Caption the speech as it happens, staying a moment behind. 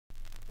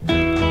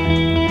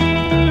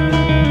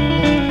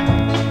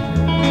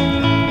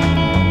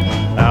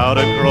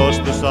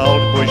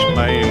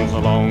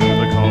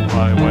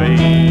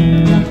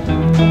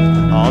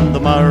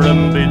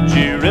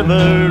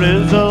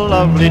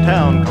lovely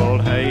town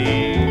called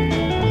Hay.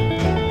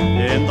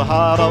 In the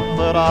heart of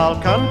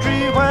fertile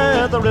country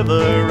where the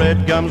river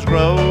red gums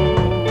grow,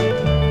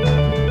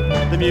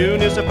 the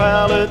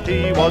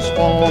municipality was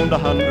formed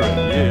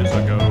 100 years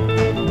ago.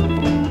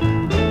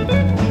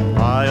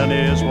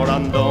 Pioneers were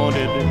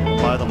undaunted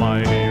by the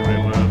mighty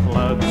river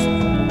floods.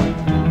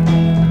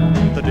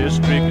 The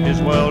district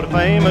is world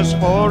famous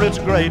for its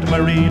great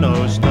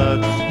merino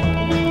studs.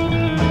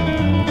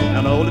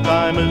 And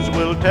old-timers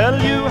will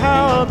tell you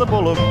how the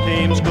bullock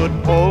teams could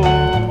pull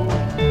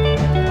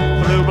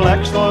through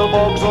black soil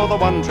bogs or the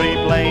one-tree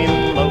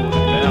plain loaded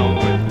down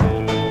with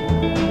wool.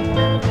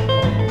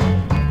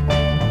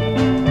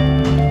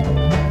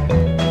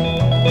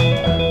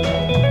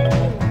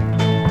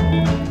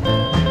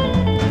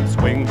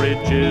 Swing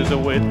Bridge is a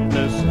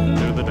witness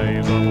to the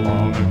days of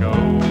long ago.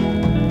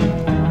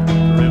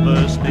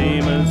 River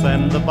steamers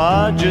and the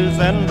barges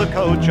and the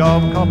coach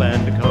of Cobb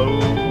and Co.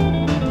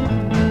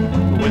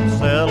 With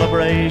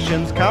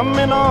celebrations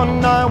coming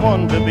on, I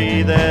want to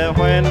be there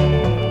when,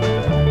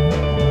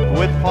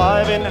 with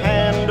five in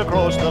hand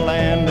across the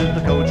land,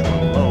 the coach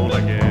will roll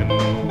again.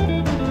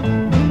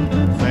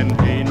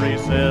 Centenary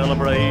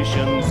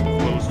celebrations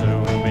will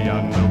soon be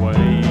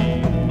underway.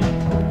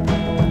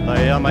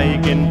 They are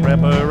making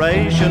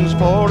preparations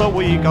for a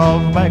week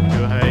of back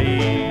to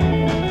Hay.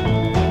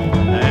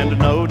 And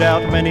no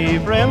doubt many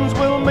friends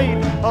will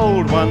meet,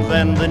 old ones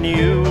and the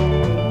new,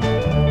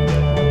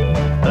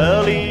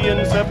 early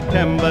in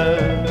September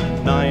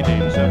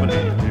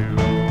 1972.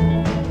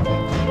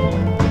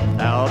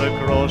 Out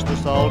across the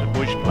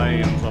saltbush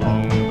plains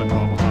along the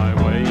Cobb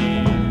Highway,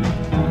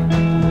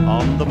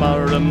 on the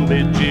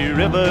Murrumbidgee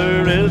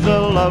River is a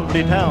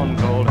lovely town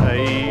called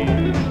Hay.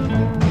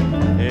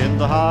 In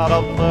the heart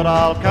of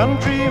fertile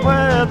country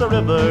where the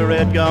river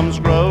red gums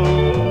grow,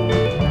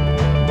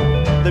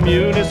 the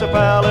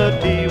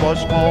municipality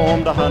was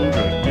formed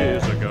 100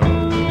 years ago.